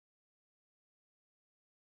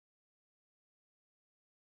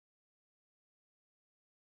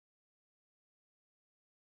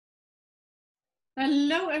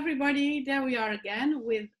Hello, everybody. There we are again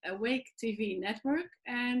with Awake TV Network.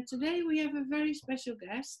 And today we have a very special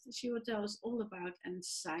guest. She will tell us all about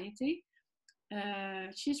anxiety.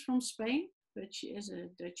 She's from Spain, but she is a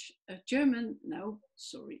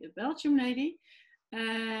Belgium lady.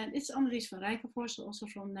 And it's Annelies van Rijkenvoort, also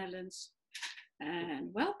from Netherlands.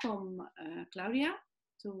 And welcome, Claudia,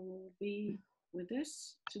 to be with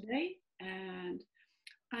us today. And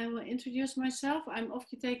I will introduce myself. I'm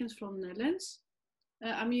Opgetekend from Netherlands.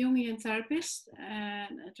 I'm a Jungian therapist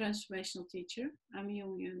and a transformational teacher. I'm a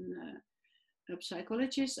Jungian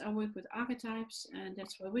psychologist. I work with archetypes, and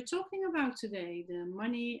that's what we're talking about today, the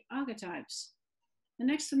money archetypes. And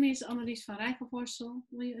next to me is Annelies van Rijkenvoort.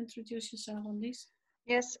 Will you introduce yourself, Annelies?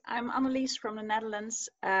 Yes, I'm Annelies from the Netherlands,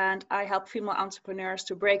 and I help female entrepreneurs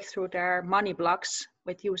to break through their money blocks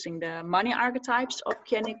with using the money archetypes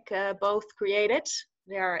Opke and ik both created.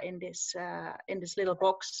 They are in this little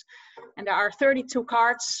box, and there are 32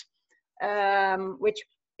 cards, in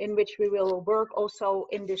which we will work also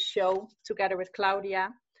in this show together with Claudia.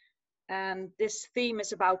 And this theme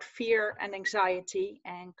is about fear and anxiety,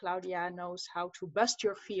 and Claudia knows how to bust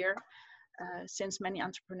your fear, since many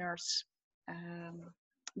entrepreneurs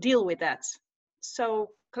deal with that. So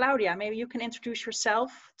Claudia, maybe you can introduce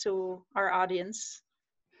yourself to our audience.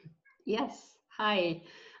 Yes, hi.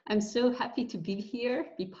 I'm so happy to be here,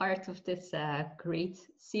 be part of this great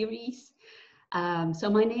series. So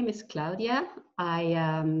my name is Claudia.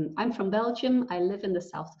 I'm from Belgium. I live in the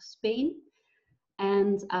south of Spain,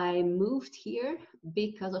 and I moved here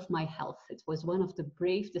because of my health. It was one of the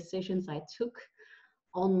brave decisions I took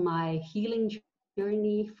on my healing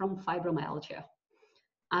journey from fibromyalgia.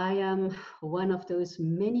 I am one of those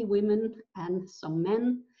many women and some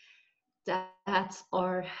men that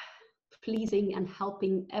are pleasing and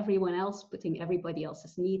helping everyone else, putting everybody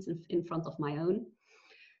else's needs in front of my own,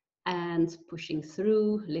 and pushing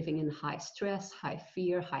through, living in high stress, high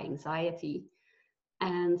fear, high anxiety.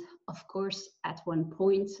 And of course, at one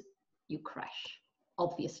point, you crash.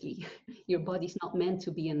 Obviously, your body's not meant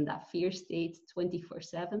to be in that fear state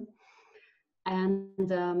 24/7. And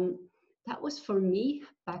that was for me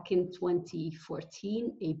back in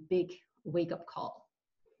 2014 a big wake-up call.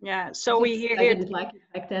 Yeah, so we hear I didn't like it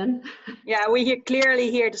back then. Yeah, we clearly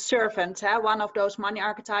hear the servant. One of those money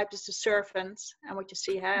archetypes is the servant, and what you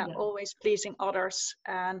see, Yeah. always pleasing others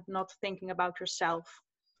and not thinking about yourself,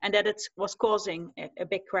 and that it was causing a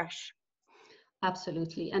big crash.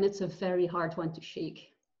 Absolutely, and it's a very hard one to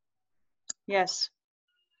shake. Yes.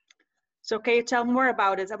 So can you tell more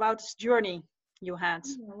about it, about this journey you had?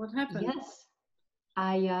 Yeah, what happened? Yes,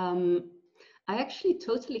 I actually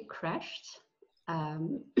totally crashed.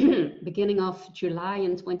 Beginning of July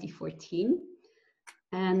in 2014,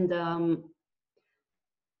 and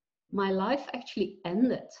my life actually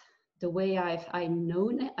ended the way I've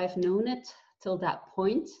known it till that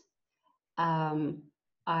point.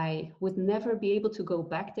 I would never be able to go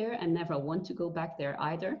back there, and never want to go back there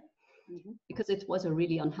either, because it was a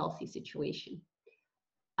really unhealthy situation.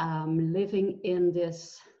 Living in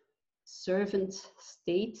this servant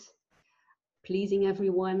state, pleasing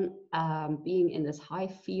everyone, being in this high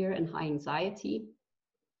fear and high anxiety,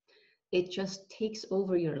 it just takes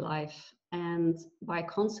over your life. And by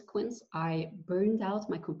consequence, I burned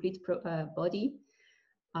out my complete body.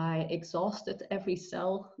 I exhausted every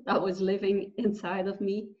cell that was living inside of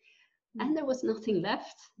me, and there was nothing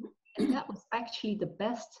left. And that was actually the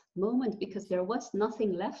best moment, because there was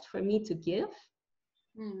nothing left for me to give.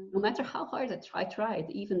 No matter how hard I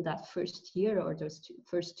tried, even that first year or those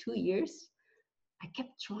first 2 years, I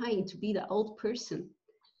kept trying to be the old person,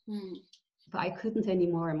 but I couldn't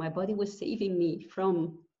anymore. My body was saving me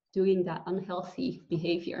from doing that unhealthy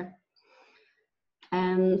behavior.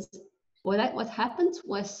 And what happened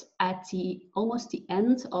was, at almost the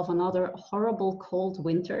end of another horrible cold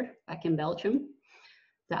winter back in Belgium,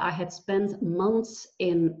 that I had spent months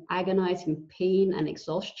in agonizing pain and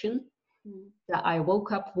exhaustion, that I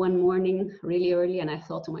woke up one morning really early and I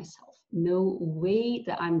thought to myself, no way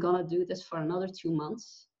that I'm gonna do this for another 2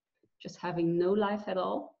 months, just having no life at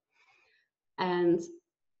all. And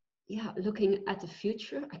yeah, looking at the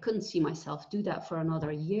future, I couldn't see myself do that for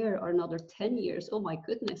another year or another 10 years. Oh my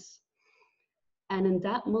goodness. And in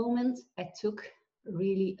that moment, I took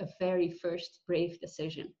really a very first brave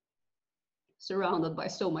decision, surrounded by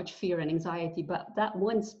so much fear and anxiety. But that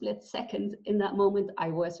one split second, in that moment, I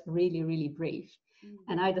was really, really brave.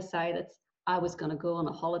 And I decided I was going to go on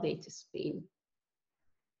a holiday to Spain.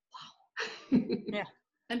 Wow. Yeah.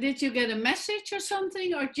 And did you get a message or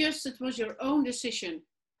something, or just it was your own decision?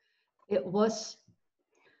 It was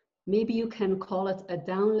maybe you can call it a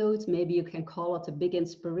download, maybe you can call it a big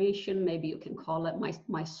inspiration, maybe you can call it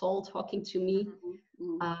my soul talking to me.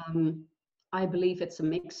 I believe it's a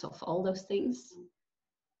mix of all those things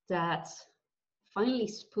that finally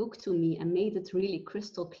spoke to me and made it really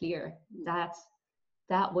crystal clear that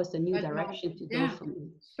that was the new direction to go for me.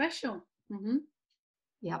 Special.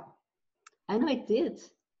 Yeah. And I did.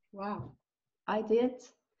 Wow. I did.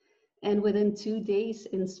 And within 2 days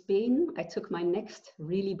in Spain, I took my next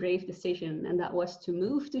really brave decision, and that was to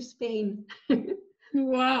move to Spain.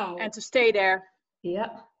 Wow. And to stay there. Yeah.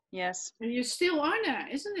 Yes. And you still are there,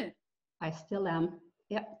 isn't it? I still am.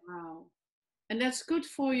 Yeah. Wow. And that's good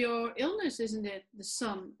for your illness, isn't it? The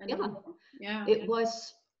sun and the warmth. Yeah. It was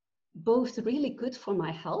both really good for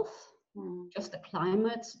my health, just the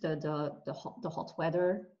climate, the hot weather,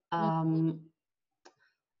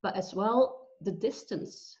 but as well the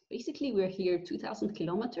distance. Basically, we're here 2,000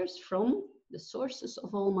 kilometers from the sources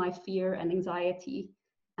of all my fear and anxiety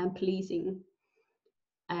and pleasing.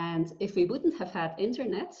 And if we wouldn't have had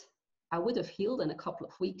internet, I would have healed in a couple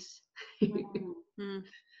of weeks.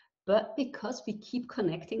 But because we keep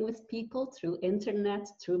connecting with people through internet,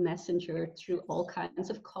 through messenger, through all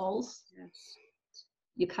kinds of calls,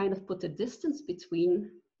 you kind of put a distance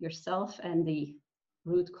between yourself and the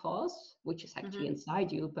root cause, which is actually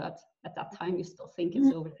inside you, but at that time you still think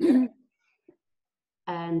it's over there.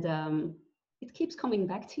 And it keeps coming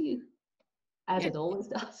back to you, as it always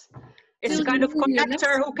does. It's a kind of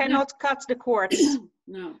connector who cannot cut the cords.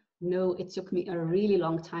 No, it took me a really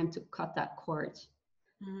long time to cut that cord.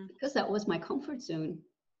 Because that was my comfort zone.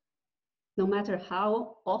 No matter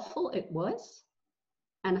how awful it was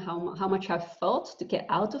and how much I fought to get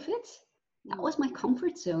out of it, that was my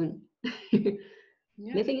comfort zone.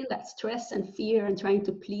 Living in that stress and fear and trying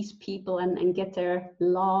to please people and get their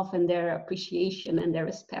love and their appreciation and their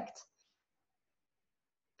respect.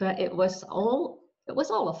 But it was all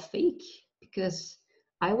a fake, because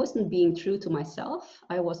I wasn't being true to myself.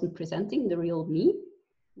 I wasn't presenting the real me.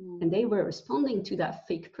 And they were responding to that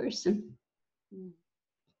fake person.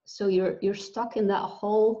 So you're stuck in that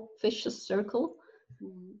whole vicious circle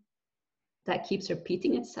that keeps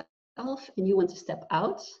repeating itself, and you want to step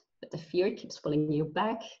out, but the fear keeps pulling you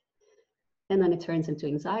back. And then it turns into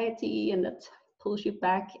anxiety, and that pulls you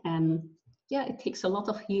back. And yeah, it takes a lot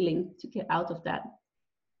of healing to get out of that.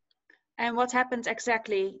 And what happened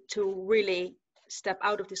exactly to really step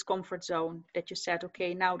out of this comfort zone that you said,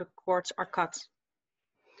 okay, now the cords are cut?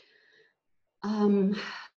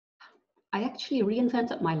 I actually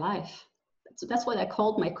reinvented my life. So that's what I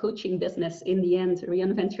called my coaching business in the end,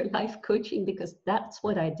 Reinvent Your Life Coaching, because that's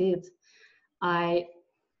what I did. I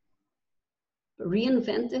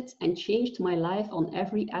reinvented and changed my life on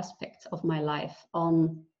every aspect of my life,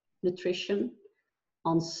 on nutrition,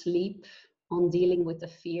 on sleep, on dealing with the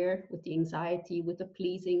fear, with the anxiety, with the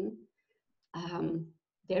pleasing,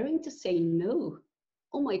 daring to say no.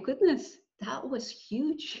 Oh my goodness, that was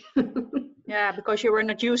huge. Yeah, because you were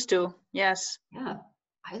not used to. Yes. Yeah,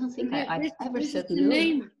 I don't think I ever said the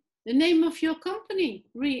no. The name of your company,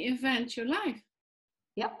 Reinvent Your Life.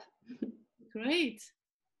 Yep. Great.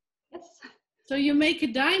 Yes. So you make a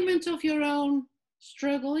diamond of your own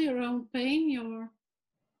struggle, your own pain,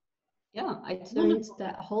 Yeah, I turned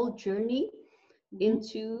that whole journey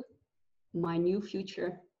into my new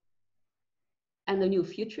future. And the new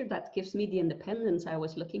future that gives me the independence I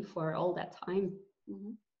was looking for all that time.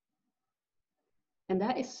 And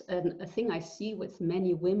that is a thing I see with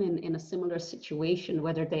many women in a similar situation,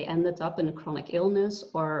 whether they ended up in a chronic illness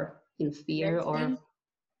or in fear or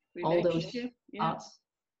all those thoughts.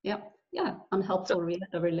 Yeah, unhelpful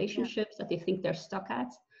relationships that they think they're stuck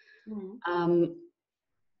at.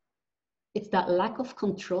 It's that lack of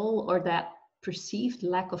control, or that perceived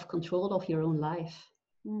lack of control of your own life.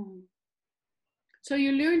 So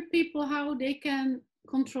you learn people how they can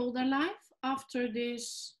control their life after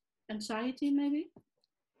this anxiety, maybe?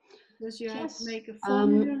 Because you have to make a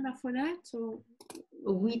formula for that? So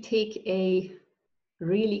we take a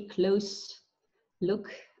really close look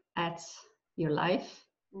at your life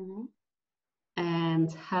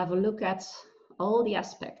and have a look at all the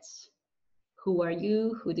aspects. Who are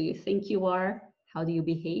you? Who do you think you are? How do you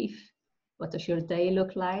behave? What does your day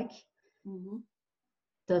look like?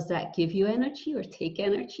 Does that give you energy or take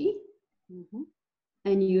energy?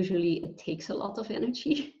 And usually it takes a lot of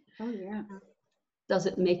energy. Oh, yeah. Does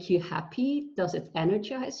it make you happy? Does it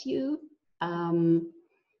energize you?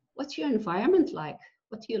 What's your environment like?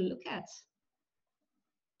 What do you look at?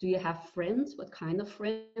 Do you have friends? What kind of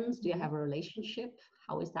friends? Do you have a relationship?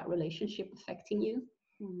 How is that relationship affecting you?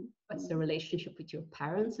 What's the relationship with your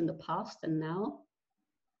parents in the past and now?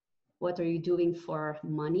 What are you doing for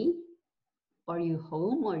money? are you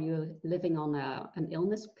home? Are you living on an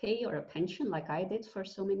illness pay or a pension like I did for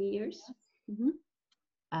so many years?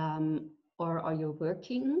 Or are you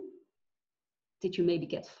working? Did you maybe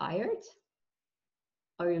get fired?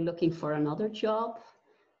 Are you looking for another job?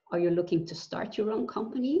 Are you looking to start your own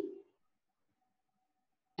company?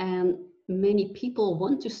 And many people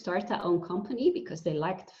want to start their own company because they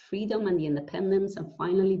like the freedom and the independence and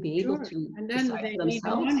finally be able to And then decide they for need the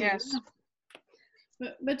themselves. money. Yes.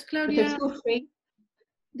 But Claudia, they're too afraid.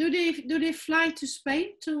 Do they fly to Spain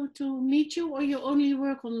to meet you, or you only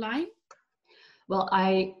work online? Well,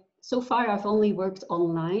 so far I've only worked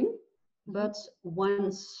online, but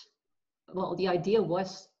the idea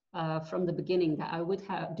was from the beginning that I would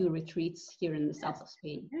do retreats here in the south of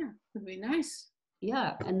Spain. Yeah, would be nice.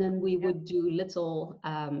 Yeah, and then we would do little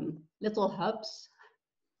hubs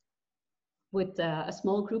with a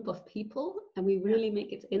small group of people, and we really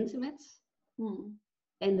make it intimate.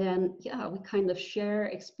 And then, we kind of share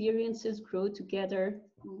experiences, grow together,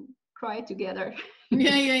 cry together.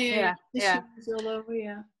 Yeah. All over,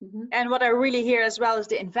 And what I really hear as well is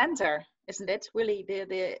the inventor, isn't it? Really,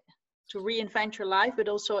 the to reinvent your life, but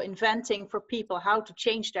also inventing for people how to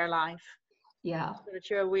change their life. Yeah. So that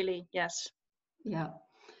you're really, yes. Yeah.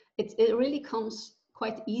 It really comes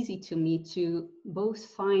quite easy to me to both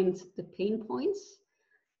find the pain points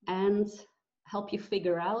and help you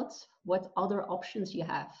figure out what other options you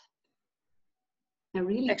have. And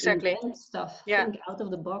really invent stuff, think out of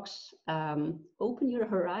the box, open your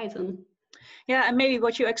horizon. Yeah, and maybe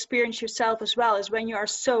what you experience yourself as well is when you are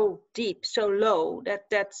so deep, so low, that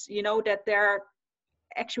there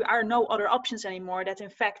actually are no other options anymore, that in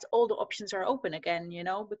fact all the options are open again,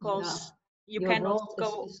 because you your cannot world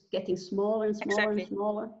go... is getting smaller and smaller and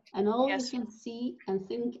smaller, and all you can see and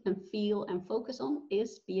think and feel and focus on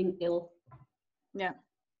is being ill. Yeah.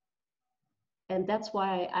 And that's why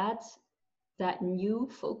I add that new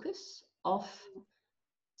focus of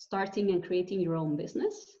starting and creating your own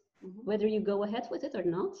business, whether you go ahead with it or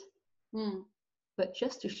not, but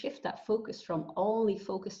just to shift that focus from only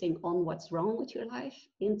focusing on what's wrong with your life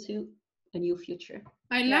into a new future.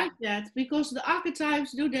 I like that, because the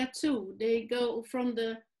archetypes do that too. They go from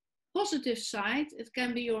the positive side. It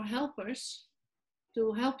can be your helpers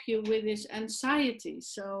to help you with this anxiety.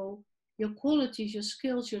 So your qualities, your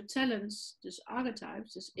skills, your talents, this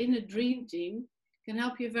archetypes, this inner dream team, can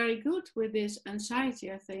help you very good with this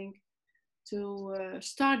anxiety, I think, to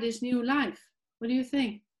start this new life. What do you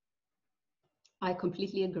think? I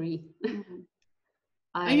completely agree.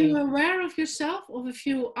 Are you aware of yourself, of a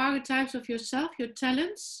few archetypes of yourself, your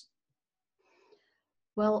talents?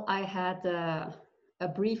 Well, I had a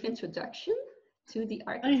brief introduction to the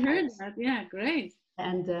archetypes. I heard that, yeah, great.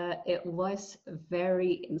 And it was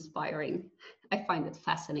very inspiring. I find it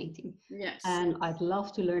fascinating. Yes. And I'd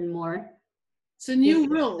love to learn more. It's a new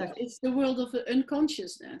world. It's the world of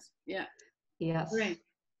unconsciousness. Yeah. Yes. Great.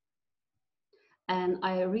 And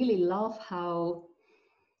I really love how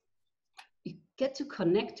you get to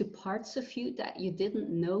connect to parts of you that you didn't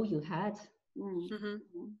know you had.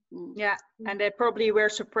 Yeah, and they probably were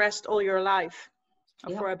suppressed all your life,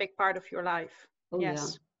 or for a big part of your life. Oh,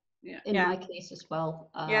 yes. Yeah. In my case as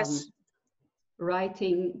well. Yes.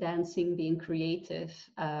 Writing, dancing, being creative,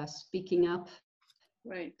 speaking up.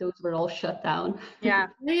 Right. Those were all shut down. Yeah.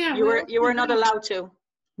 You were not allowed to.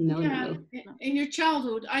 No. In your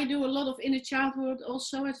childhood, I do a lot of inner childhood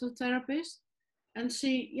also as a therapist, and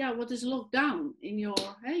see, what is locked down in your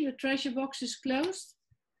treasure box is closed.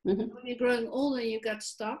 When you're growing older, you get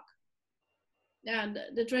stuck.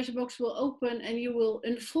 The treasure box will open, and you will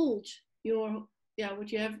unfold your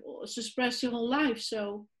what you have suppressed your whole life.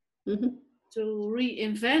 So to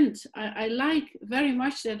reinvent, I like very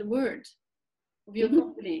much that word of your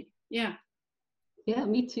company. Yeah,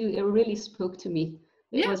 me too. It really spoke to me.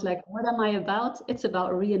 It was like, what am I about? It's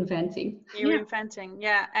about reinventing. Reinventing,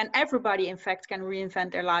 and everybody in fact can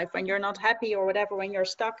reinvent their life. When you're not happy or whatever, when you're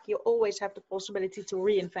stuck, you always have the possibility to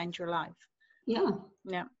reinvent your life. Yeah.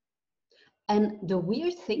 And the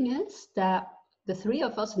weird thing is that the three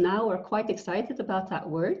of us now are quite excited about that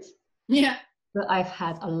word. Yeah. But I've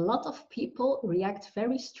had a lot of people react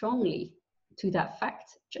very strongly to that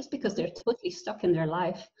fact, just because they're totally stuck in their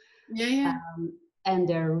life. And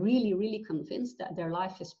they're really, really convinced that their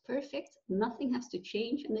life is perfect. Nothing has to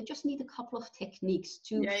change. And they just need a couple of techniques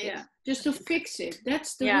to fix it. Just to fix it.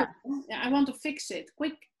 That's the word. I want to fix it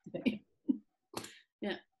quick.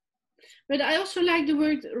 But I also like the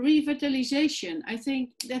word revitalization. I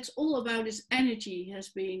think that's all about this energy has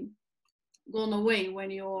been gone away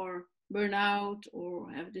when you're burnout or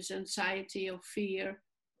have this anxiety or fear.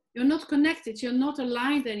 You're not connected. You're not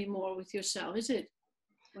aligned anymore with yourself, is it?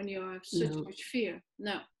 when you have such much fear.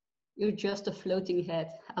 No. You're just a floating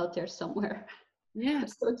head out there somewhere.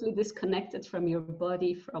 Yes. Totally disconnected from your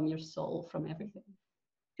body, from your soul, from everything.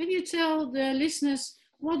 Can you tell the listeners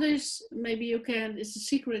what is, maybe you can, it's a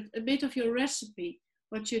secret, a bit of your recipe,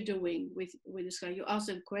 what you're doing with this guy? You ask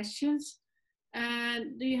them questions,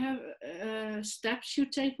 and do you have steps you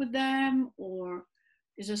take with them, or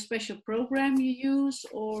is a special program you use,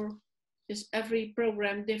 or is every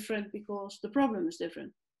program different because the problem is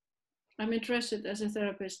different? I'm interested as a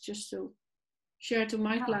therapist just to share to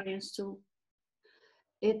my clients too.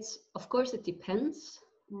 It's, of course, it depends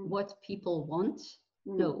what people want.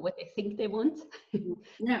 No, what they think they want.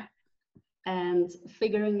 Yeah. And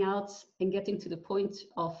figuring out and getting to the point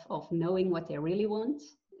of knowing what they really want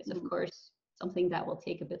is, of course, something that will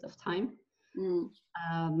take a bit of time.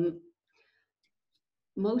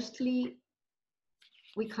 Mostly,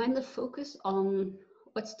 we kind of focus on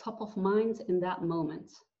what's top of mind in that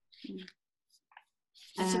moment.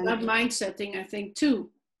 It's about mind setting, I think, too.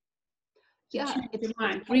 Yeah, it's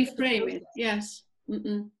mind, reframe it. Yes.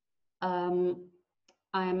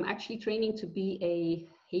 I'm actually training to be a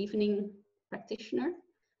havening practitioner,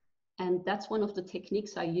 and that's one of the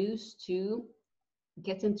techniques I use to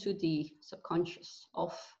get into the subconscious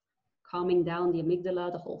of calming down the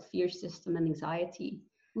amygdala, the whole fear system and anxiety,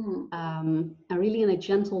 and really in a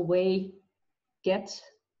gentle way get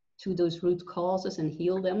to those root causes and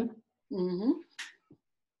heal them.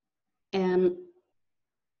 And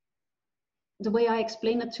the way I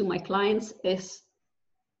explain it to my clients is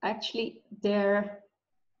actually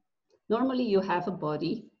normally you have a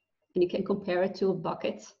body and you can compare it to a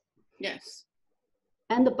bucket. Yes.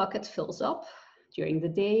 And the bucket fills up during the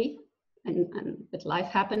day and with life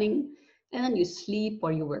happening, and then you sleep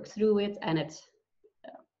or you work through it and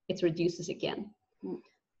it reduces again.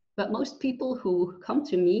 But most people who come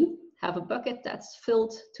to me have a bucket that's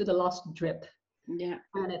filled to the last drip. Yeah.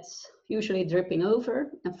 And it's usually dripping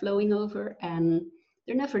over and flowing over, and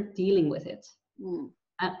they're never dealing with it.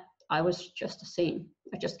 And I was just the same.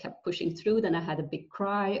 I just kept pushing through. Then I had a big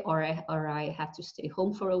cry, or I had to stay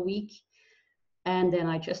home for a week. And then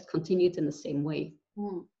I just continued in the same way.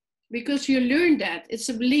 Because you learned that. It's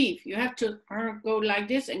a belief. You have to go like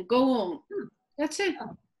this and go on. That's it.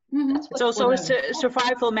 It's also a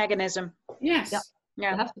survival mechanism. Yes.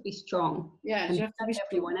 Yeah. You have to be strong. Yes, and you have to be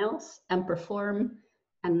everyone else and perform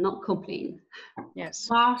and not complain. Yes.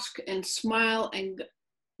 Mask and smile and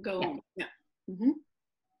go on. Yeah.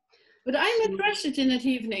 But I'm interested in that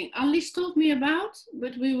evening. Annelies told me about,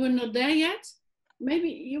 but we were not there yet. Maybe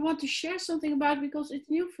you want to share something about it, because it's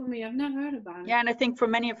new for me. I've never heard about it. Yeah, and I think for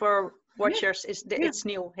many of our watchers, it's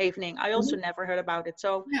new, havening. I also never heard about it.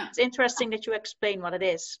 So it's interesting that you explain what it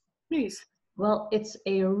is. Please. Well, it's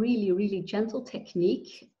a really, really gentle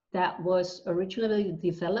technique that was originally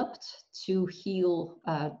developed to heal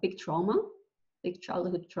big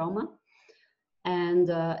childhood trauma. And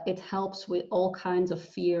it helps with all kinds of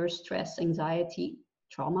fear, stress, anxiety,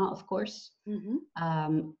 trauma, of course.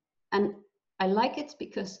 And I like it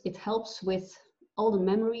because it helps with all the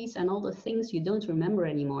memories and all the things you don't remember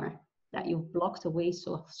anymore, that you've blocked away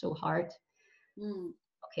so hard.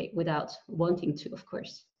 Okay, without wanting to, of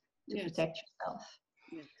course, to protect yourself.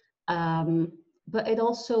 But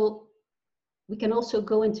we can also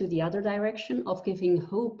go into the other direction of giving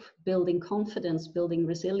hope, building confidence, building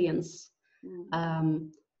resilience,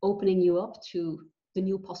 opening you up to the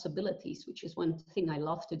new possibilities, which is one thing I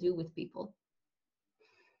love to do with people.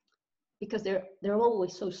 Because they're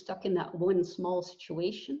always so stuck in that one small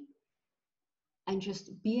situation, and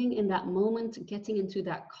just being in that moment, getting into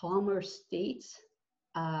that calmer state,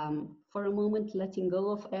 for a moment, letting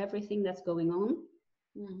go of everything that's going on,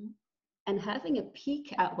 and having a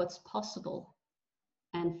peek at what's possible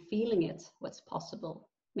and feeling what's possible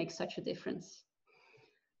makes such a difference.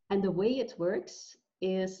 And the way it works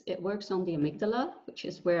is it works on the amygdala, which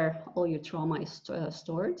is where all your trauma is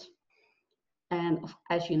stored. And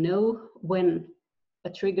as you know, when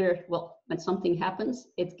when something happens,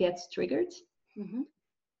 it gets triggered,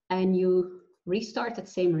 and you restart that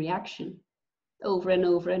same reaction over and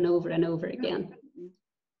over and over and over again,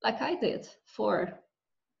 like I did for,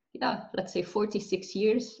 let's say 46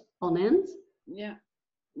 years on end.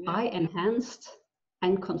 I enhanced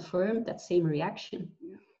and confirmed that same reaction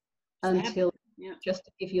until, just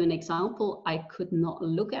to give you an example, I could not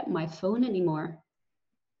look at my phone anymore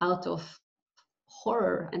out of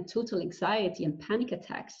horror and total anxiety and panic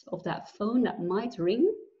attacks of that phone that might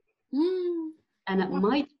ring, and it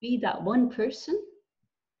might be that one person,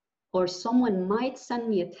 or someone might send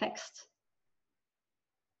me a text.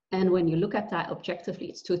 And when you look at that objectively,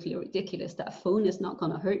 it's totally ridiculous. That phone is not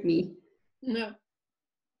going to hurt me. No.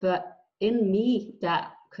 But in me,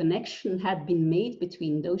 that connection had been made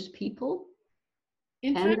between those people.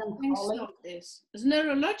 Interesting stuff, this. It's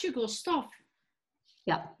neurological stuff.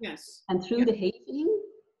 Yeah. Yes. And through the havening,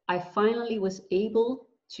 I finally was able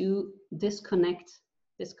to disconnect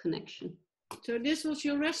this connection. So this was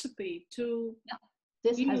your recipe to... Yeah.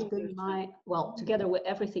 This has been my, well, together with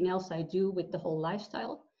everything else I do with the whole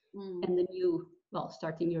lifestyle and the new, well,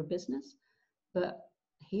 starting your business. But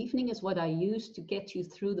havening is what I use to get you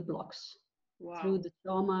through the blocks, through the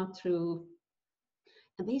trauma,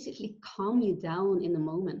 and basically calm you down in the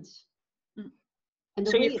moment. And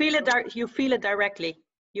so you feel it, you feel it directly.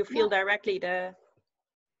 You feel directly the...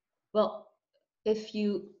 Well,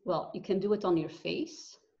 you can do it on your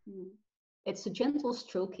face. It's a gentle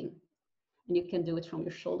stroking. And you can do it from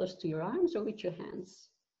your shoulders to your arms or with your hands.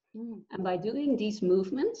 And by doing these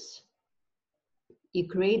movements, you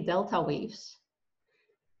create delta waves.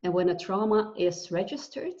 And when a trauma is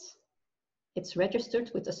registered, it's registered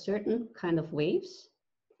with a certain kind of waves.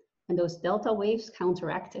 And those delta waves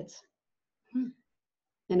counteract it.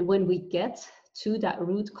 And when we get to that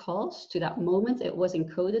root cause, to that moment it was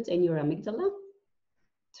encoded in your amygdala,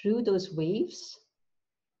 through those waves,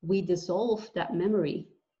 we dissolve that memory.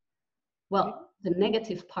 Well, the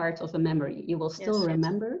negative part of the memory, you will still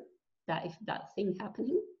remember that if that thing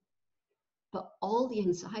happening, but all the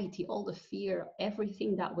anxiety, all the fear,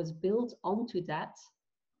 everything that was built onto that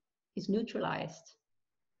is neutralized.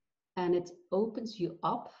 And it opens you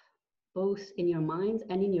up, both in your mind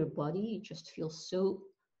and in your body. You just feel so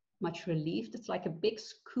much relieved. It's like a big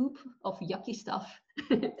scoop of yucky stuff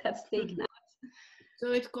that's taken out.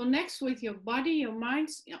 So it connects with your body, your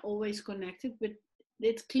mind's always connected, but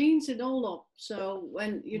it cleans it all up. So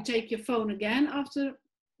when you take your phone again after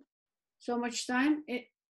so much time,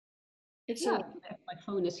 it's all... My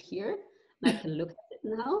phone is here and I can look at it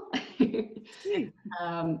now.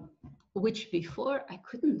 Which before I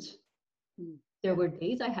couldn't. There were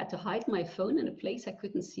days I had to hide my phone in a place I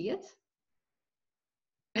couldn't see it.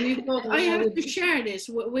 And you thought, I have to share this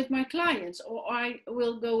with my clients, or I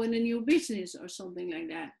will go in a new business or something like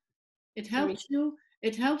that. It helps you.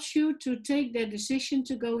 It helps you to take the decision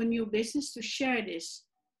to go a new business, to share this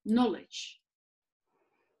knowledge.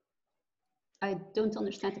 I don't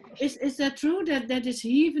understand the question. Is that true, that is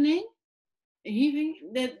heaving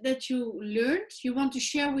that you learned, you want to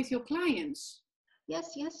share with your clients?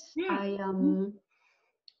 Yes. Yeah.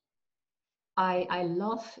 I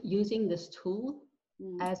love using this tool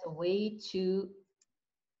as a way to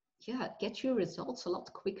get your results a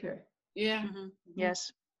lot quicker.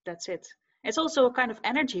 Yes, that's it. It's also a kind of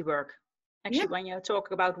energy work. Actually, when you talk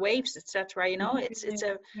about waves, etc., you know, it's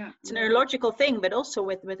a neurological thing, but also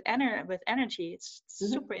with energy, it's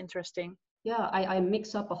super interesting. Yeah, I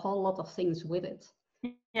mix up a whole lot of things with it.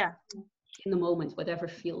 Yeah. In the moment, whatever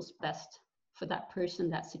feels best for that person,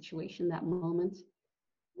 that situation, that moment.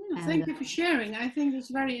 Thank you for sharing. I think it's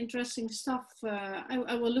very interesting stuff.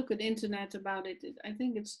 I will look at the internet about it. I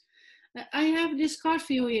think it's... I have this card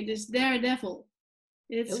for you here, this daredevil.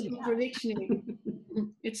 It's contradictory.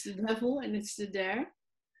 It's the devil and it's the dare.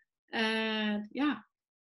 And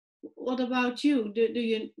what about you?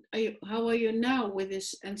 How are you now with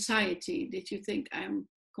this anxiety? Did you think I'm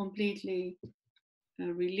completely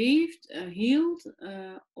relieved, healed,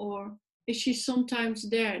 or is she sometimes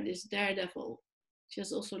there, this daredevil? She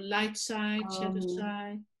has also light side, shadow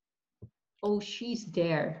side. Oh, she's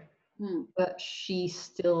there, but she's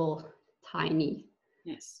still tiny.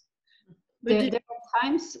 Yes. But there are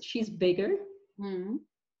times she's bigger, and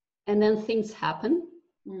then things happen.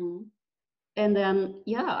 And then,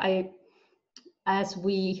 as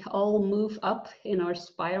we all move up in our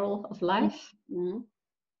spiral of life,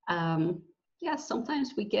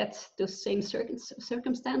 sometimes we get those same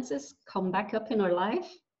circumstances come back up in our life,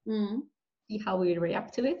 see how we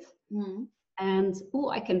react to it. And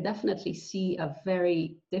I can definitely see a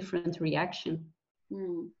very different reaction.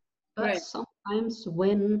 But sometimes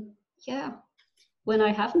when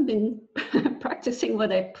I haven't been practicing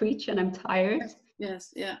what I preach and I'm tired,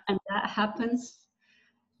 and that happens,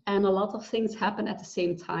 and a lot of things happen at the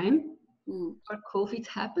same time, or COVID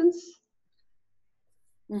happens,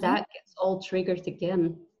 that gets all triggered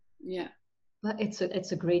again. But it's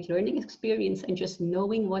a great learning experience, and just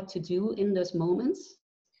knowing what to do in those moments,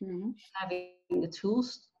 having the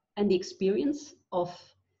tools and the experience of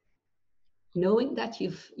knowing that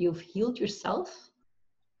you've healed yourself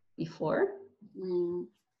before,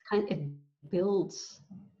 it builds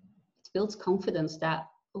confidence that,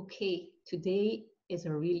 okay, today is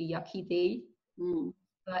a really yucky day,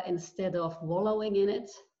 but instead of wallowing in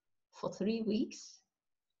it for 3 weeks,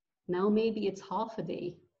 now maybe it's half a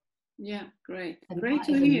day. Yeah, great. And Great that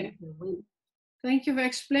to is a hear. major win. Thank you for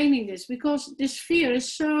explaining this, because this fear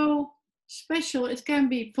is so special. It can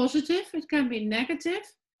be positive, it can be negative.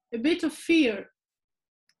 A bit of fear,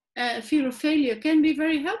 fear of failure can be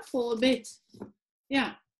very helpful, a bit.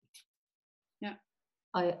 Yeah. Yeah.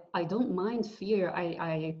 I don't mind fear.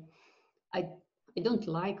 I don't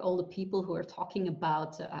like all the people who are talking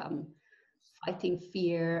about fighting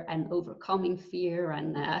fear and overcoming fear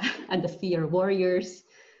and and the fear warriors.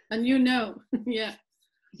 And you know, yeah.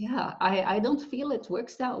 Yeah, I don't feel it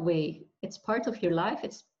works that way. It's part of your life.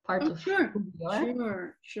 It's part Oh, of sure. who you are.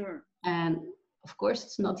 Sure, sure. And of course,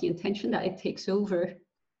 it's not the intention that it takes over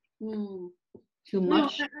too No,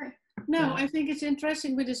 much. I think it's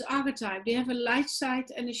interesting with this archetype. They have a light side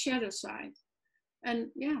and a shadow side. And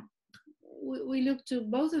yeah, we look to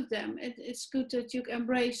both of them. It's good that you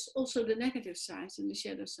embrace also the negative sides and the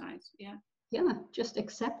shadow sides. Yeah. Yeah, just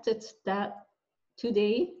accept it that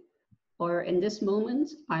today or in this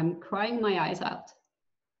moment, I'm crying my eyes out.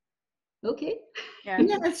 Okay. Yeah.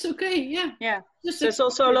 Yeah, that's okay. Yeah. Yeah. Just So it's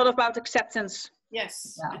also a lot about acceptance.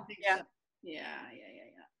 Yes, Yeah. I think Yeah. so. Yeah.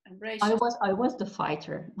 Embrace. I was the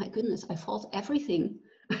fighter. My goodness, I fought everything.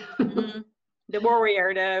 Mm. The warrior,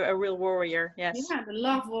 a real warrior. Yes. Yeah, the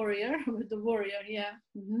love warrior with the warrior. Yeah.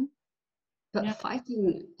 Mm-hmm. But Yeah.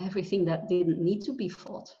 fighting everything that didn't need to be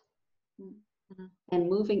fought. Mm-hmm. And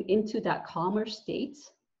moving into that calmer state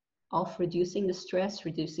of reducing the stress,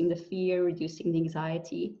 reducing the fear, reducing the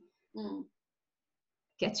anxiety,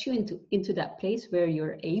 gets you into that place where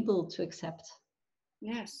you're able to accept.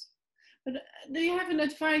 Yes. But do you have an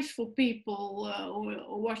advice for people who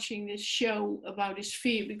are watching this show about this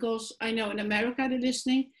fear? Because I know in America they're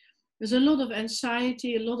listening. There's a lot of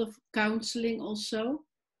anxiety, a lot of counseling also.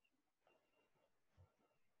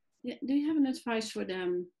 Yeah, do you have an advice for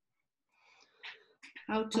them?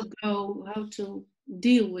 How to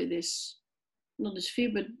deal with this, not this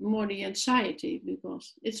fear, but more the anxiety,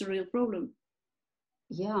 because it's a real problem.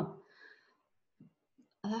 Yeah.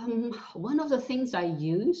 One of the things I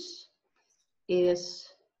use is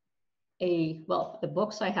the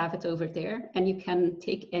box. I have it over there, and you can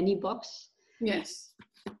take any box. Yes.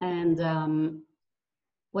 And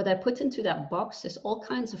what I put into that box is all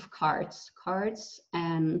kinds of cards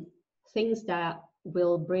and things that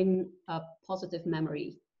will bring a positive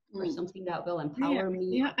memory or something that will empower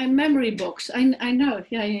me. Yeah, a memory box. I know.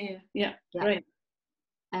 Yeah. Right.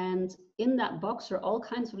 And in that box are all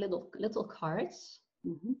kinds of little cards.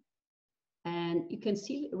 And you can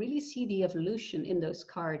really see the evolution in those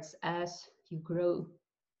cards as you grow.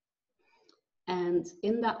 And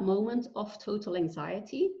in that moment of total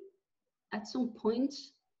anxiety, at some point,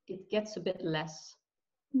 it gets a bit less.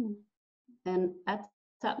 And at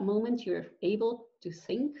that moment, you're able to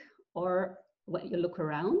think, or when you look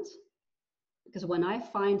around, because when I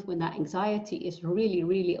find when that anxiety is really,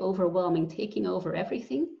 really overwhelming, taking over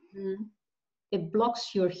everything, it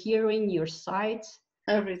blocks your hearing, your sight,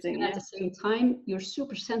 everything. And at the same time, you're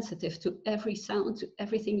super sensitive to every sound, to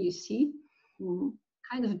everything you see,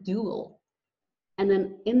 kind of dual. And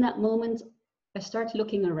then in that moment, I start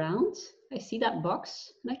looking around, I see that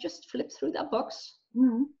box, and I just flip through that box.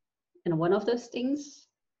 And one of those things,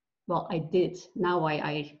 well, I did. Now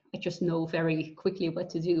I just know very quickly what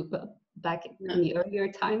to do. But back in the earlier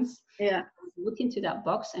times, I look into that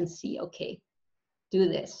box and see, okay, do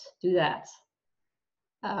this, do that.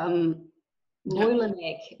 Boil an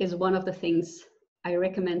egg is one of the things I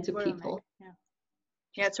recommend to people.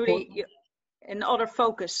 Yeah, it's really another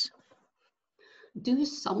focus. Do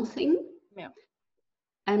something. Yeah.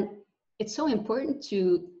 And it's so important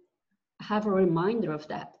to have a reminder of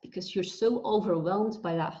that, because you're so overwhelmed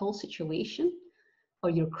by that whole situation,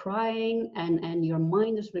 or you're crying and your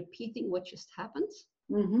mind is repeating what just happened.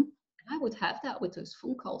 I would have that with those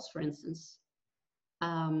phone calls, for instance.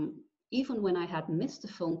 Even when I had missed a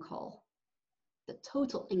phone call, the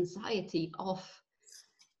total anxiety of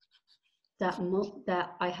that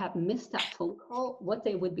I had missed that phone call, what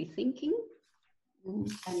they would be thinking,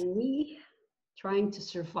 and me trying to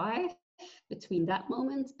survive between that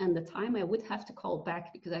moment and the time I would have to call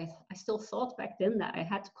back, because I still thought back then that I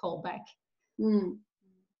had to call back.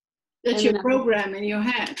 That's your program in your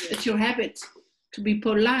head. It's your habit to be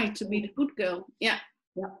polite, to be the good girl. Yeah.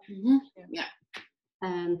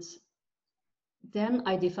 And then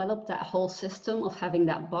I developed that whole system of having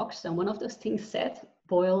that box, and one of those things said,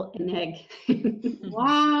 boil an egg.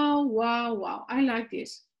 Wow. I like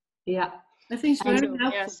this. Yeah. I think it's very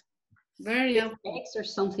helpful. Yes. Very if helpful. Eggs are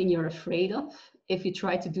something you're afraid of, if you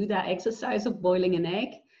try to do that exercise of boiling an egg,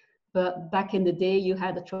 but back in the day you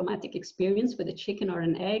had a traumatic experience with a chicken or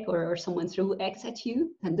an egg, or someone threw eggs at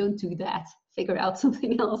you, then don't do that. figure out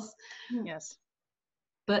something else. Yes.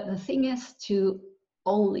 But the thing is to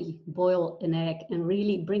only boil an egg and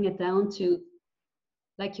really bring it down to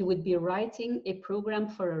like you would be writing a program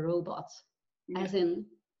for a robot. Yeah. As in,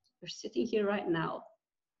 you're sitting here right now,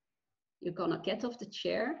 you're gonna get off the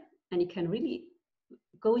chair and you can really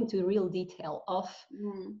go into real detail of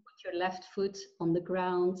put your left foot on the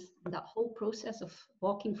ground, that whole process of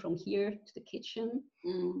walking from here to the kitchen,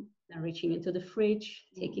 and reaching into the fridge,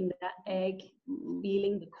 taking that egg,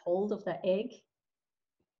 feeling the cold of that egg,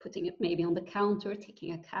 putting it maybe on the counter,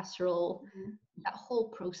 taking a casserole, that whole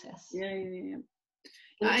process. Yeah.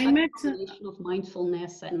 I met a combination of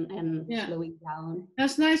mindfulness and slowing down.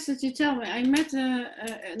 That's nice that you tell me. I met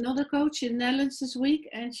another coach in Netherlands this week,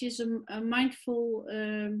 and she's a mindful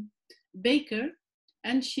baker,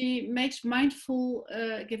 and she makes mindful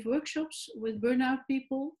give workshops with burnout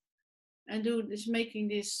people, and give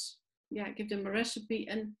them a recipe.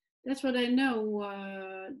 And that's what I know,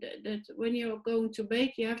 that when you're going to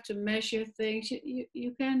bake, you have to measure things.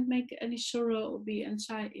 You can't make any sorrow or be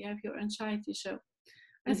anxiety. You have your anxiety, so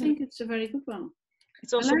I think it's a very good one.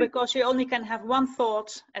 It's also because you only can have one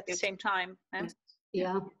thought at the same time. Eh?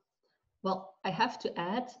 Yeah. Well, I have to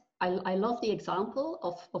add, I love the example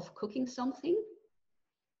of cooking something,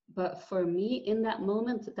 but for me in that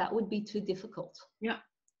moment, that would be too difficult. Yeah.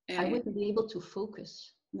 I wouldn't be able to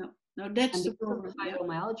focus. No, that's the problem.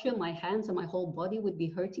 Fibromyalgia, my hands and my whole body would be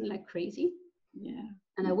hurting like crazy. Yeah.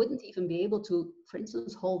 And I wouldn't even be able to, for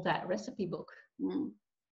instance, hold that recipe book.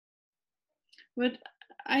 But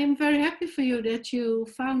I am very happy for you that you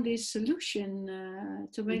found this solution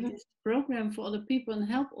to make this program for other people and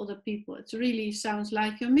help other people. It really sounds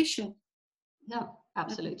like your mission. Yeah,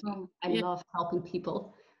 absolutely. I love helping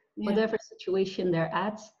people, whatever situation they're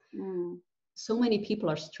at. So many people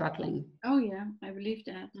are struggling. Oh yeah, I believe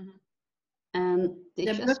that. And the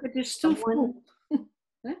bucket is too full.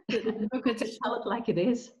 The bucket is tell it like it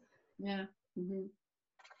is. Yeah.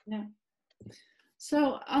 Yeah.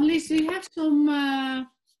 So, Annelies, do you have some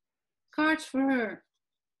cards for her?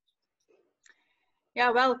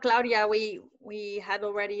 Yeah, well, Claudia, we had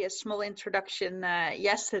already a small introduction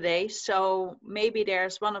yesterday, so maybe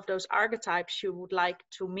there's one of those archetypes you would like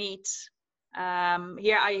to meet.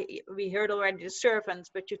 Here we heard already the servant,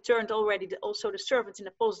 but you turned already also the servant in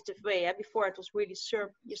a positive way. Before it was really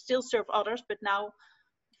you still serve others, but now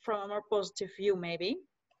from a more positive view, maybe.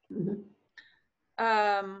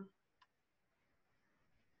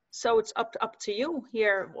 So it's up to you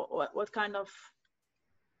here. What kind of?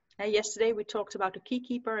 Yesterday we talked about the key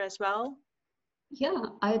keeper as well. Yeah,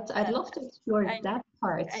 I'd love to explore that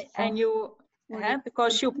part. And you,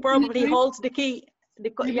 because you probably hold the key.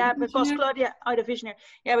 Because Claudia, the visionary.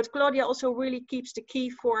 Yeah, but Claudia also really keeps the key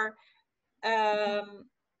for,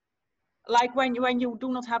 like when you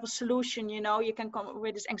do not have a solution, you can come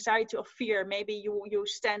with this anxiety or fear. Maybe you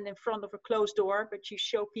stand in front of a closed door, but you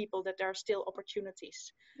show people that there are still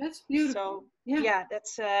opportunities. That's beautiful. So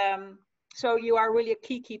that's. So you are really a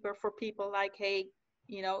key keeper for people like, hey,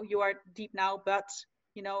 you are deep now, but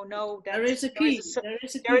know that there is a key.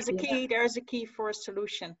 There is a key for a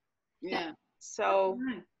solution. Yeah. So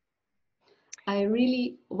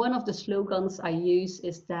one of the slogans I use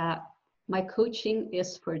is that my coaching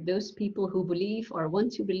is for those people who believe or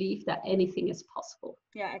want to believe that anything is possible.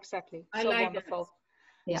 Yeah, exactly. I like wonderful.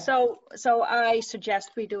 That. Yeah. So I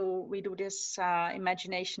suggest we do this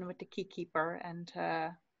imagination with the key keeper and.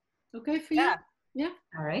 Okay for you? Yeah.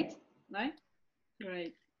 All right. Right.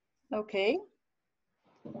 Great. Okay.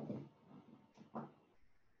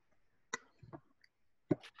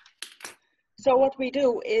 So what we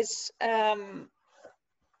do is I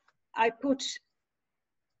put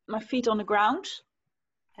my feet on the ground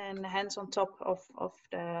and hands on top of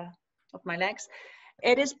my legs.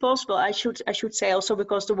 It is possible, I should say also,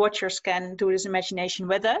 because the watchers can do this imagination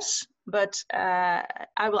with us, but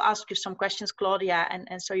I will ask you some questions, Claudia,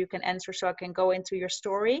 and so you can answer, so I can go into your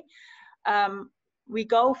story. We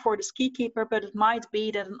go for the key keeper, but it might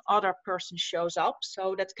be that another person shows up,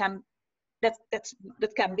 so that can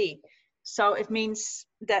be. So it means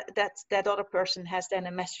that other person has then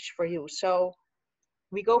a message for you. So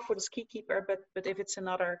we go for the key keeper, but if it's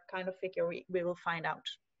another kind of figure, we will find out.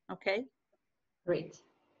 Okay. Great.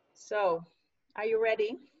 So, are you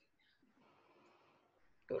ready?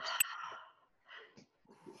 Good.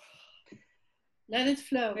 Let it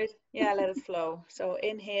flow. Yeah, let it flow. So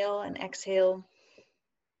inhale and exhale.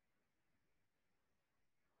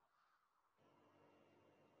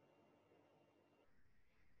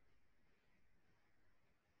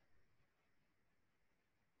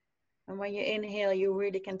 And when you inhale, you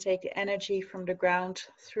really can take the energy from the ground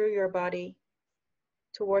through your body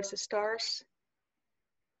towards the stars.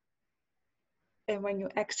 And when you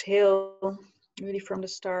exhale, really from the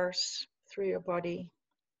stars, through your body,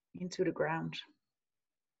 into the ground.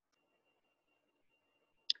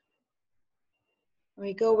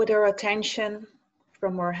 We go with our attention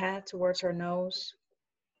from our head towards our nose.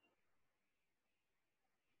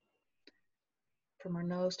 From our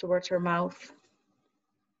nose towards our mouth.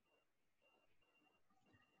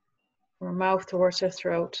 From our mouth towards our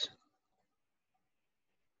throat.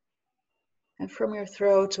 And from your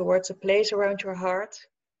throat towards a place around your heart.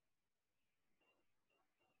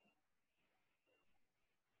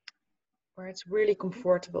 Where it's really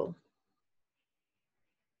comfortable.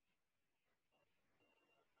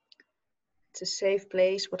 It's a safe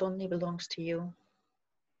place, what only belongs to you.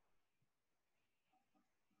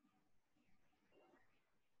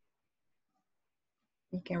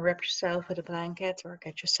 You can wrap yourself with a blanket or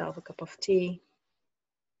get yourself a cup of tea.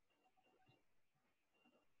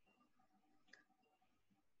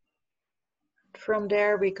 From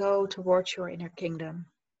there we go towards your inner kingdom.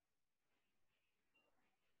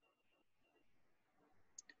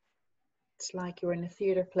 It's like you're in a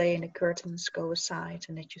theater play and the curtains go aside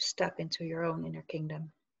and that you step into your own inner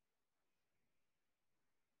kingdom.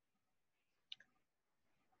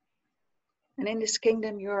 And in this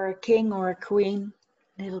kingdom you're a king or a queen,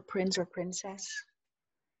 little prince or princess.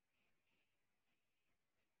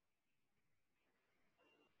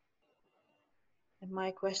 And my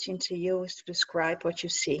question to you is to describe what you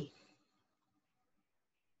see.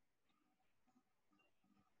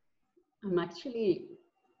 I'm actually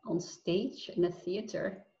on stage in a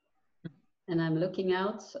theater and I'm looking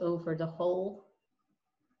out over the whole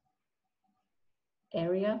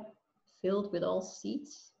area filled with all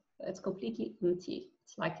seats. It's completely empty.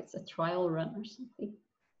 It's like it's a trial run or something.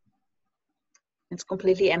 It's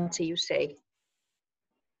completely empty, you say.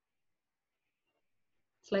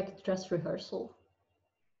 It's like a dress rehearsal.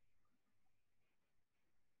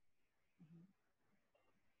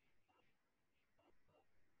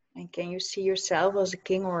 And can you see yourself as a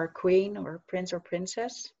king or a queen or a prince or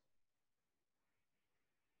princess?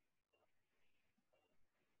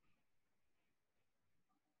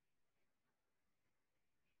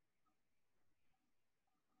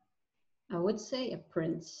 I would say a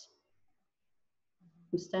prince.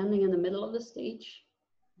 I'm standing in the middle of the stage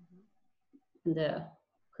and the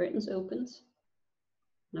curtains opened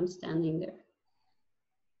and I'm standing there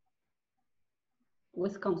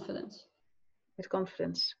with confidence. With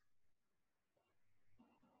confidence.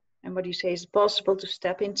 And what you say is possible to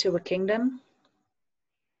step into a kingdom,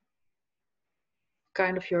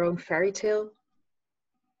 kind of your own fairy tale.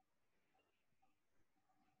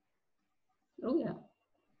 Oh yeah.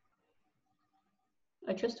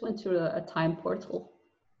 I just went through a time portal.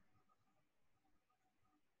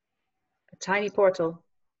 A tiny portal.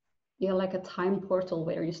 Yeah, like a time portal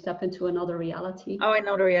where you step into another reality. Oh,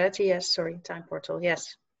 another reality, yes, sorry, time portal,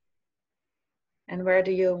 yes. And where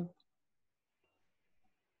do you?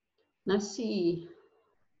 And I see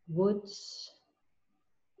woods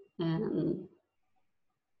and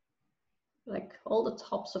like all the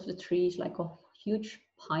tops of the trees, like a huge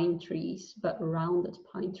pine trees, but rounded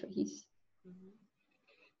pine trees. Mm-hmm.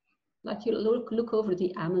 Like you look over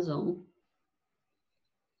the Amazon.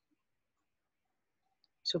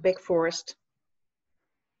 So big forest.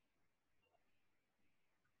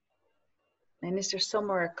 And is there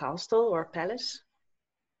somewhere a castle or a palace?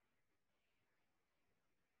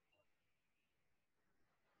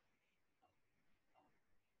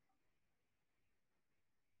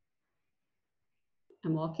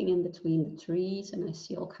 I'm walking in between the trees and I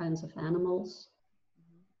see all kinds of animals.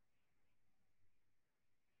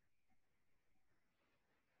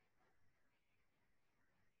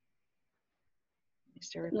 Is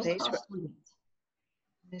there a No place? castle yet.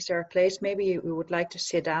 Is there a place maybe you would like to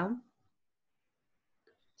sit down?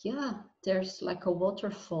 Yeah, there's like a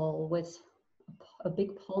waterfall with a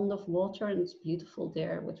big pond of water and it's beautiful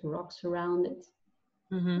there with rocks around it.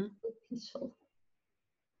 Mm-hmm. It's so peaceful.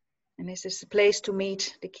 And is this a place to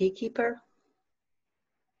meet the key keeper?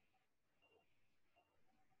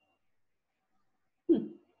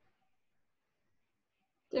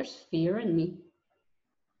 There's fear in me.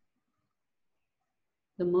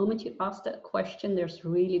 The moment you ask that question, there's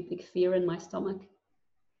really big fear in my stomach.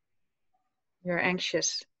 You're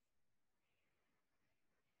anxious.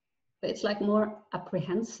 But it's like more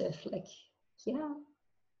apprehensive, like, yeah.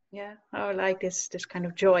 Yeah, oh, I like this kind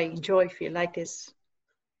of joy feel, like this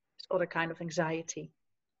other kind of anxiety.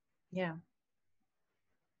 Yeah.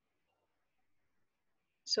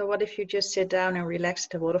 So what if you just sit down and relax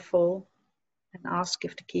at the waterfall and ask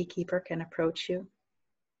if the key keeper can approach you?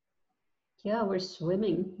 Yeah, we're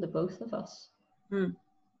swimming, the both of us. Hmm.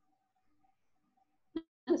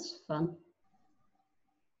 That's fun.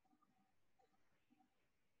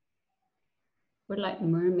 We're like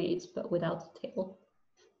mermaids, but without a tail.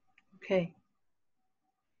 Okay.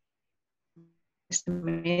 Is it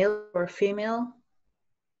male or female?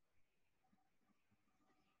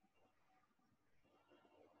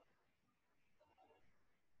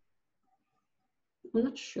 I'm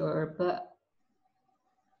not sure, but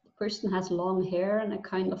the person has long hair and I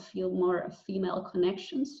kind of feel more a female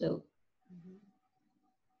connection, so.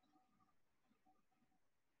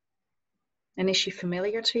 And is she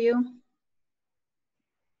familiar to you?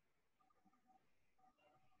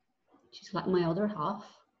 She's like my other half.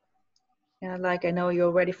 Yeah, like I know you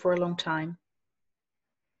already for a long time.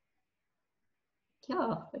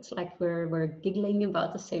 Yeah, it's like we're giggling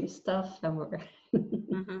about the same stuff and we're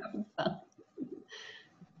having fun.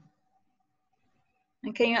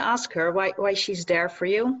 And can you ask her why she's there for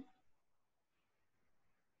you?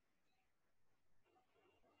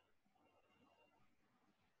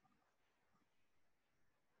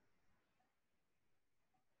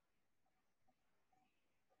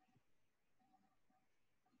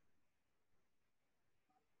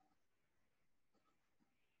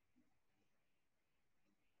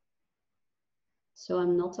 So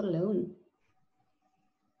I'm not alone.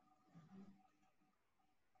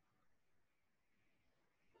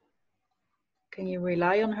 Can you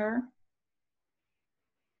rely on her?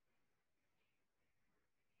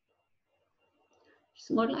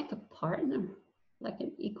 She's more like a partner, like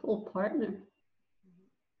an equal partner.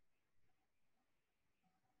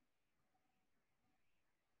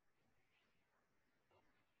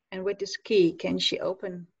 And with this key, can she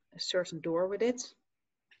open a certain door with it?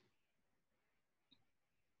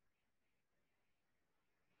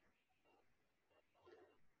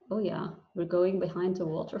 Oh yeah, we're going behind the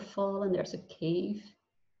waterfall and there's a cave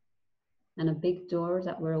and a big door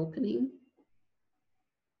that we're opening.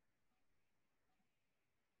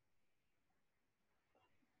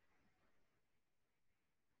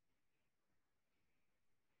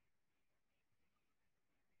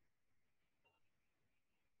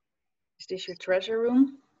 Is this your treasure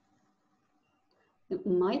room? It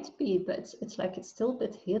might be, but it's like it's still a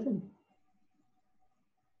bit hidden.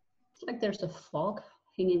 It's like there's a fog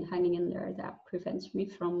hanging in there that prevents me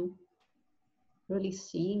from really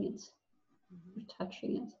seeing it or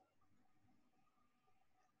touching it.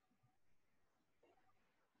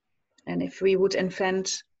 And if we would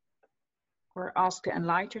invent or ask the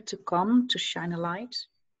enlighter to come to shine a light,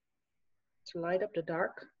 to light up the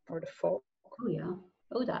dark or the fog. Oh yeah,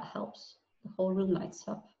 oh that helps. The whole room lights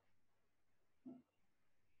up.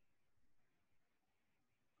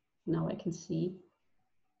 Now I can see.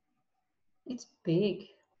 It's big.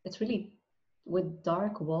 It's really with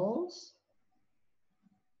dark walls.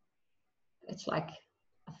 It's like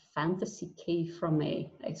a fantasy cave from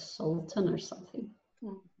a sultan or something.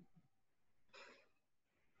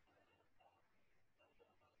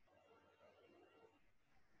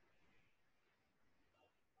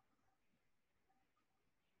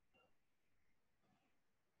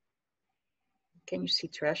 Can you see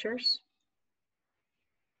treasures?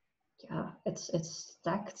 Yeah, it's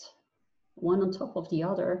stacked one on top of the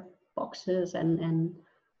other, boxes and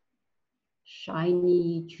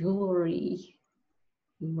shiny jewelry,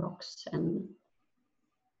 rocks and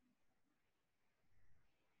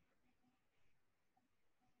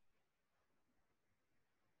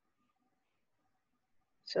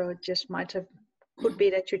So it just could be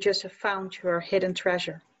that you just have found your hidden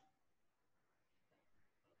treasure.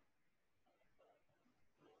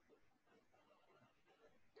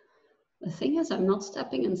 the thing is I'm not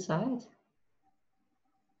stepping inside.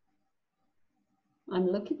 I'm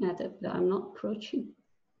looking at it, but I'm not approaching.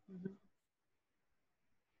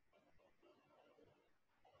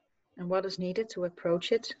 And what is needed to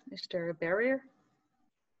approach it? Is there a barrier?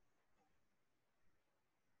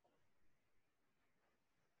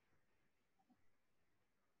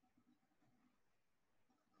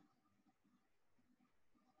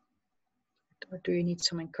 Or do you need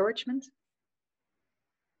some encouragement?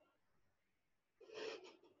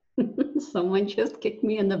 Someone just kicked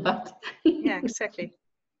me in the butt. Yeah, exactly.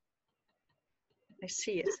 I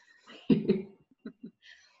see it.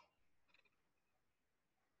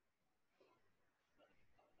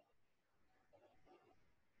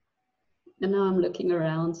 And now I'm looking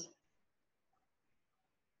around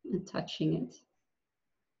and touching it.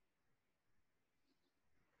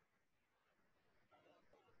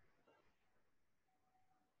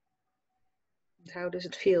 And how does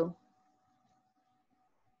it feel?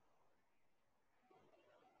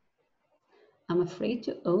 I'm afraid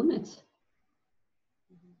to own it.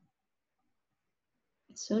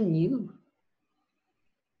 It's so new.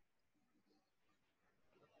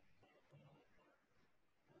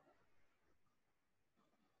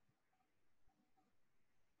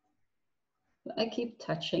 I keep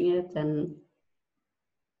touching it and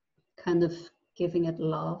kind of giving it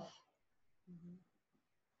love.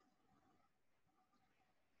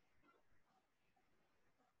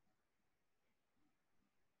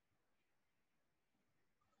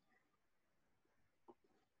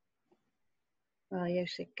 Well,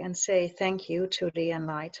 yes, you can say thank you to the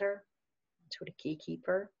enlighter, to the key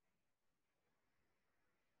keeper,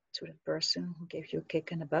 to the person who gave you a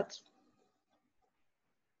kick in the butt.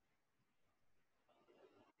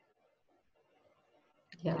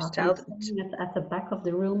 Yeah, Just I'm tell them. standing at the back of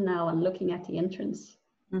the room now and looking at the entrance.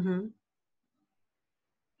 Mm-hmm.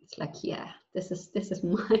 It's like, yeah, this is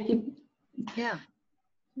mine. Yeah.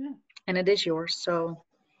 Yeah. And it is yours, so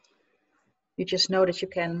you just know that you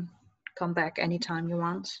can come back anytime you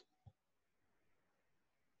want,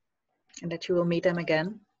 and that you will meet them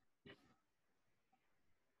again.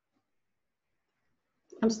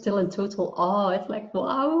 I'm still in total awe. It's like,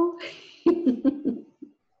 wow.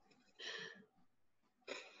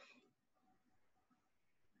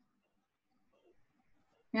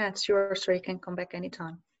 Yeah, it's yours, so you can come back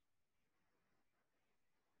anytime.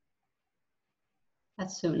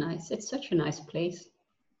 That's so nice. It's such a nice place.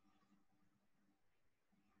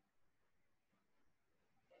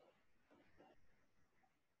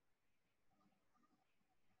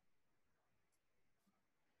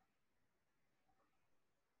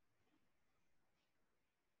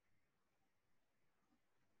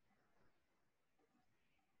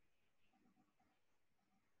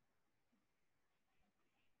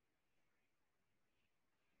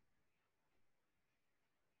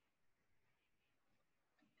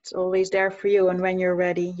 It's always there for you, and when you're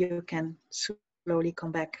ready, you can slowly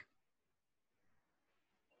come back.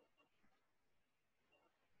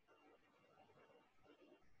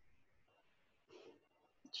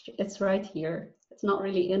 It's right here. It's not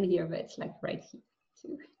really in here, but it's like right here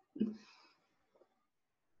too.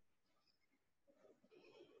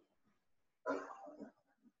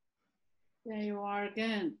 There you are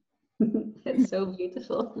again. It's so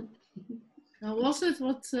beautiful. Now, was it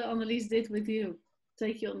what Annelies did with you?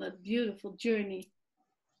 Take you on that beautiful journey.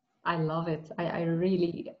 I love it. I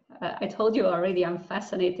really, I told you already, I'm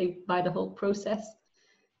fascinated by the whole process.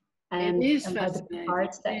 And, It is by the fascinating.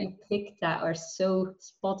 parts that you picked that are so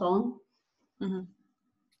spot on. Mm-hmm.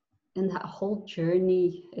 And that whole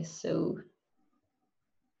journey is so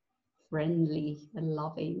friendly and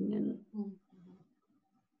loving and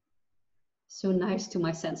so nice to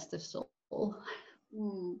my sensitive soul.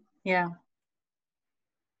 Yeah.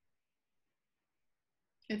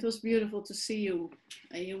 It was beautiful to see you,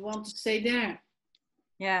 and you want to stay there.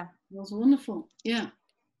 Yeah. It was wonderful. Yeah,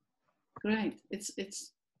 great.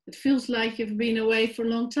 It feels like you've been away for a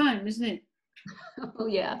long time, isn't it? Oh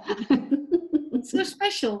yeah. It's so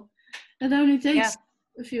special. It only takes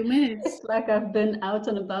a few minutes. It's like I've been out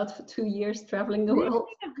and about for 2 years traveling the world.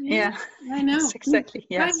 Yeah. I know. Yes, exactly.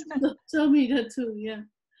 Yes. Tell me that too. Yeah.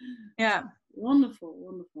 Yeah. Wonderful,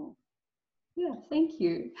 wonderful. Yeah, thank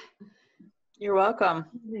you. You're welcome.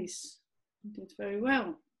 Please, you did very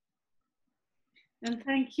well. And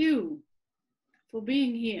thank you for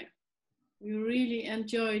being here. We really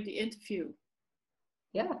enjoyed the interview.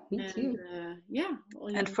 Yeah, me too. Yeah.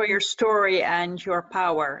 And for your story and your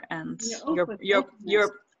power and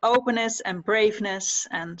your openness and braveness,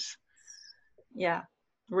 and yeah,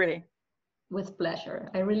 really. With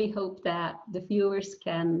pleasure. I really hope that the viewers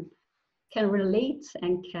can relate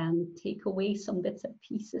and can take away some bits and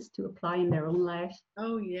pieces to apply in their own life.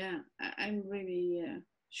 Oh yeah, I'm really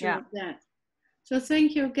sure of that. So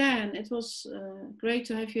thank you again. It was great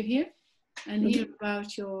to have you here and hear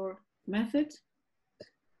about your method.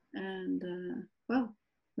 And well,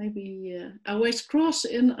 maybe our ways cross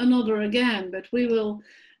in another again, but we will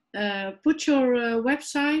put your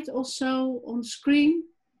website also on screen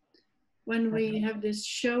when we have this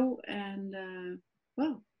show. And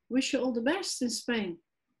well, wish you all the best in Spain.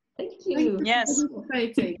 Thank you. Yes.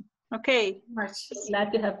 Okay. So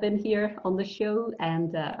glad to have been here on the show,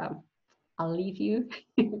 and I'll leave you.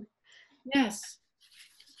 Yes.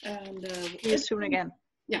 And see you soon again.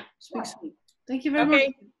 Yeah, speak soon. Thank you very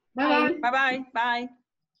much. Bye-bye. Bye-bye. Bye.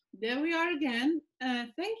 There we are again.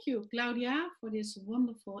 Thank you, Claudia, for this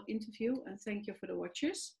wonderful interview, and thank you for the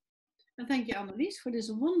watchers. And thank you, Annelies, for this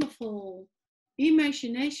wonderful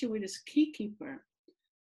imagination with this keykeeper.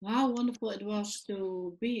 How wonderful it was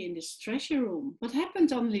to be in this treasure room. What happened,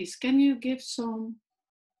 Annelies? Can you give some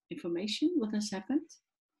information? What has happened?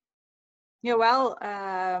 Yeah, well,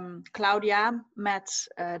 Claudia met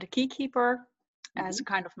the keykeeper as a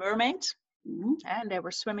kind of mermaid, and they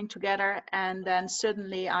were swimming together. And then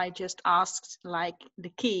suddenly I just asked, like, the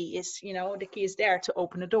key is there to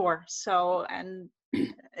open the door. So, and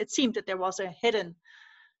it seemed that there was a hidden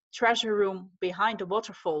treasure room behind the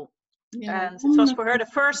waterfall. Yeah, and it was for her the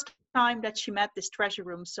first time that she met this treasure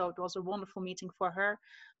room. So it was a wonderful meeting for her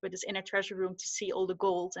with this inner treasure room, to see all the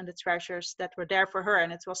gold and the treasures that were there for her.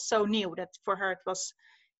 And it was so new that for her it was,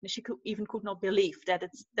 she could not believe that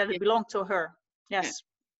it belonged to her. Yes.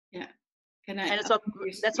 Yeah. And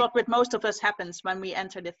that's what with most of us happens when we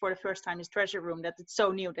entered it for the first time, this treasure room, that it's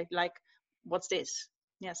so new that, like, what's this?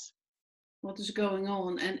 Yes. What is going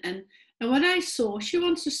on? And what I saw, she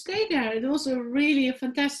wants to stay there. It was really a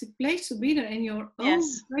fantastic place to be there in your own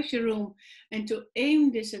treasure room, and to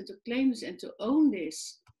aim this and to claim this and to own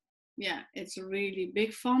this. Yeah, it's really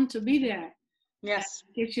big fun to be there. Yes.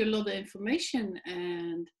 It gives you a lot of information,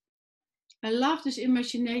 and I love these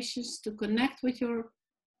imaginations to connect with your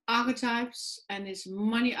archetypes and these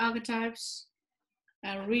money archetypes.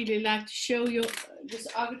 I really like to show you these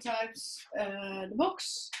archetypes, the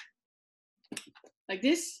box, like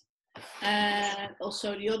this. And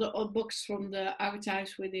also the other box from the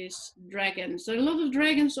archetypes with these dragons. There are a lot of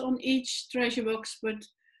dragons on each treasure box, but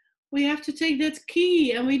we have to take that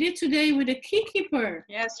key, and we did today with the key keeper.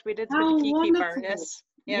 Yes, we did with the key keeper.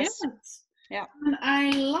 Yes. Yeah. And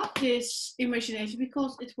I love this imagination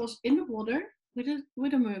because it was in the water with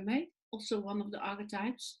a mermaid, also one of the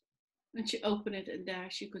archetypes. And she opened it, and there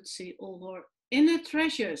she could see all her inner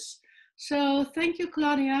treasures. So thank you,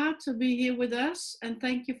 Claudia, to be here with us, and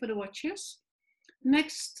thank you for the watchers.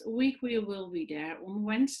 Next week we will be there on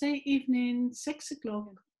Wednesday evening, 6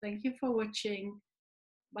 o'clock. Thank you for watching.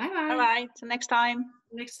 Bye bye. Bye bye. Till next time.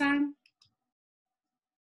 Next time.